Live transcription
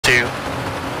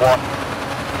1,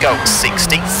 go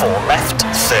 60, 4 left,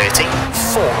 30,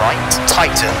 4 right,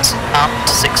 tightens, and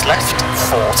 6 left,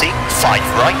 40, 5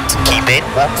 right, keep in,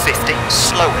 150,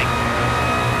 slowing.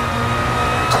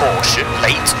 Caution,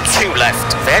 late, 2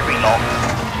 left, very long.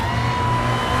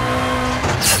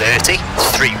 30,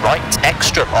 3 right,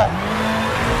 extra long.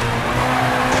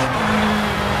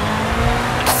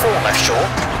 4 left short,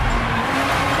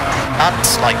 and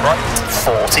slight right,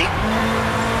 40,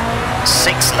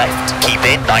 6 left, keep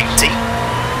in, 90,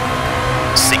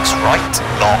 6 right,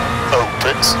 long,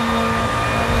 opens,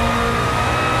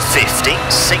 50,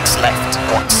 6 left,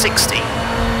 160,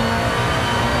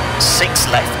 6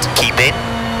 left, keep in,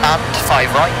 and 5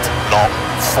 right, long,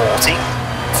 40,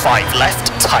 5 left,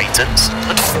 tightens,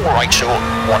 and 4 right short,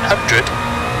 100,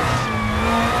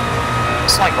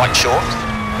 slight right short,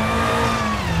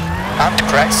 and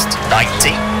crest,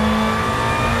 90,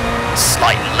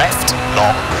 slight left,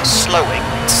 long, slowing,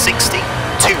 60,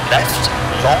 2 left,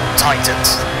 long,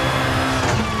 tightens,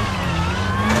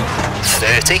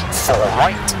 30, 4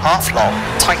 right, half long,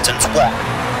 tightens 1,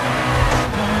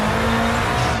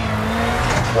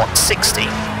 160,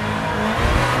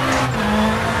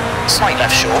 slight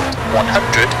left short,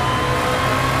 100,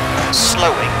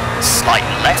 slowing, slight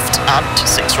left and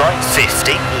 6 right,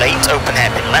 50, late open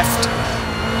hairpin left,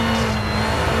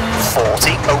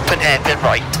 40, open hairpin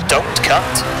right, don't cut,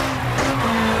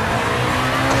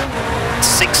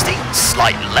 60,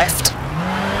 slight left,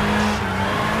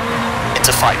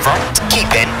 into 5 right,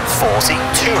 keep in, 40,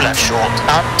 2 left short,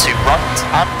 and 2 right,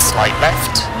 and slight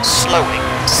left, slowing,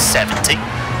 70,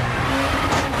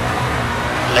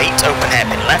 late open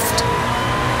hairpin left,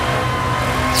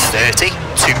 30,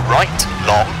 2 right,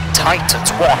 long,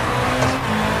 tightens 1,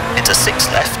 into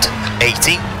 6 left,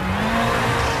 80,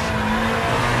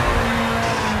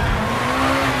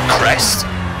 crest,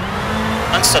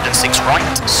 and sudden 6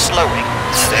 right, slowing,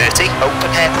 30, open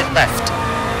hairpin left,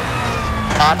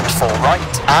 and 4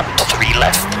 right, and 3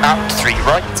 left, and 3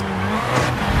 right,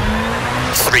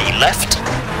 3 left,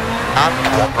 and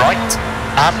 1 right,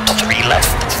 and 3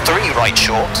 left, 3 right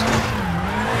short,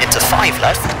 into 5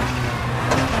 left,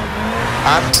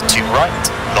 and 2 right,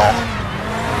 long,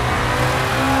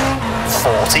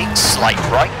 40, slight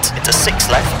right, into 6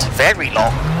 left, very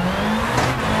long,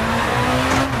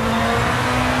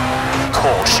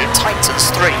 caution, tightens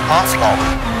 3, half long,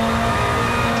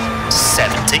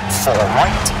 70, 4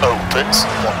 right, opens,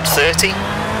 130,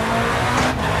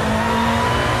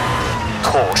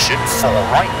 caution, 4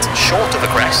 right, short of a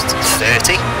crest,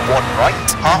 30, 1 right,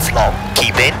 half long,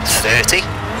 keep in, 30,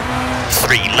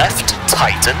 3 left,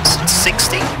 tightens,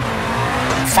 60,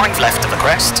 5 left of a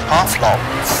crest, half long,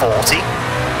 40,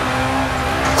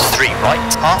 3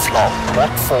 right, half long,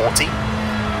 140,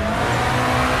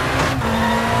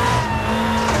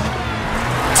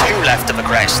 2 left of a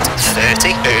crest,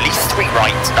 30, early 3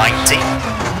 right, 90,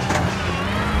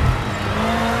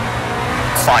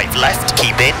 5 left,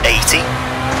 keep in, 80,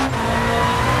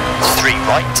 3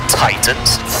 right,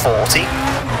 tightens, 40,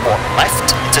 1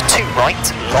 left, into 2 right,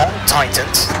 long,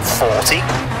 tightens, 40,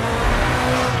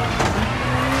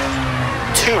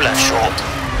 2 left short,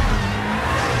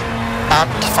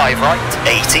 and 5 right,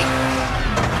 80,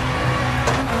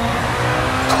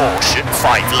 caution,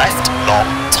 5 left, long,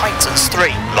 tightens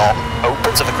 3, long,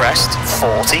 opens of a crest,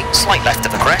 40, slight left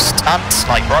of a crest, and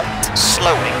slight right,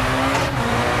 slowing,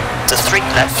 to 3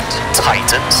 left,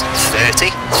 tightens, 30,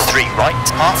 3 right,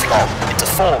 half long, into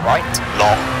 4 right,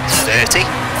 long, 30,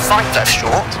 5 left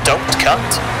short, don't cut,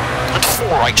 and 4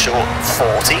 right short,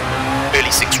 40,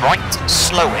 early 6 right,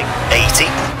 slowing, 80,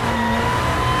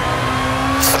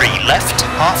 3 left,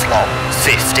 half long,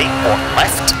 50, 1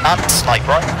 left, and slight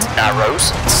right,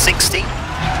 narrows, 60,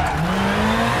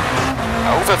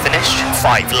 over finish,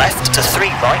 5 left to 3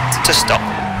 right to stop.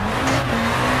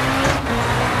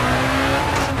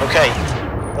 Okay,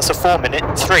 that's a 4 minute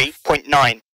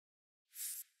 3.9.